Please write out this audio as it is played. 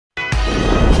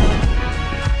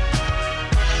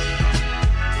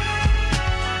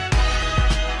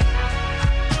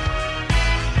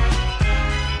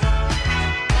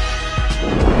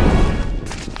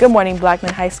Good morning,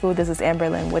 Blackman High School. This is Amber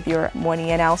Lin with your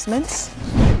morning announcements.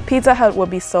 Pizza Hut will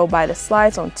be sold by the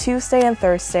slides on Tuesday and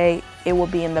Thursday. It will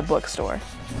be in the bookstore.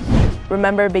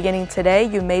 Remember, beginning today,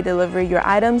 you may deliver your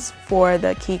items for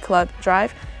the Key Club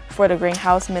Drive for the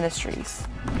Greenhouse Ministries.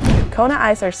 Kona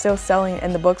Ice are still selling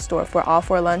in the bookstore for all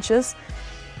 4 lunches.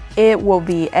 It will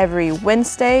be every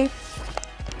Wednesday.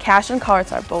 Cash and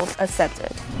cards are both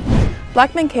accepted.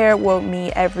 Blackman Care will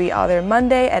meet every other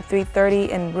Monday at 3:30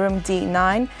 in room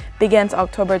D9. Begins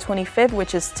October 25th,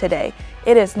 which is today.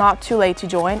 It is not too late to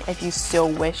join if you still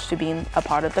wish to be a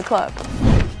part of the club.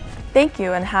 Thank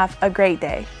you and have a great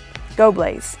day. Go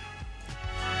Blaze!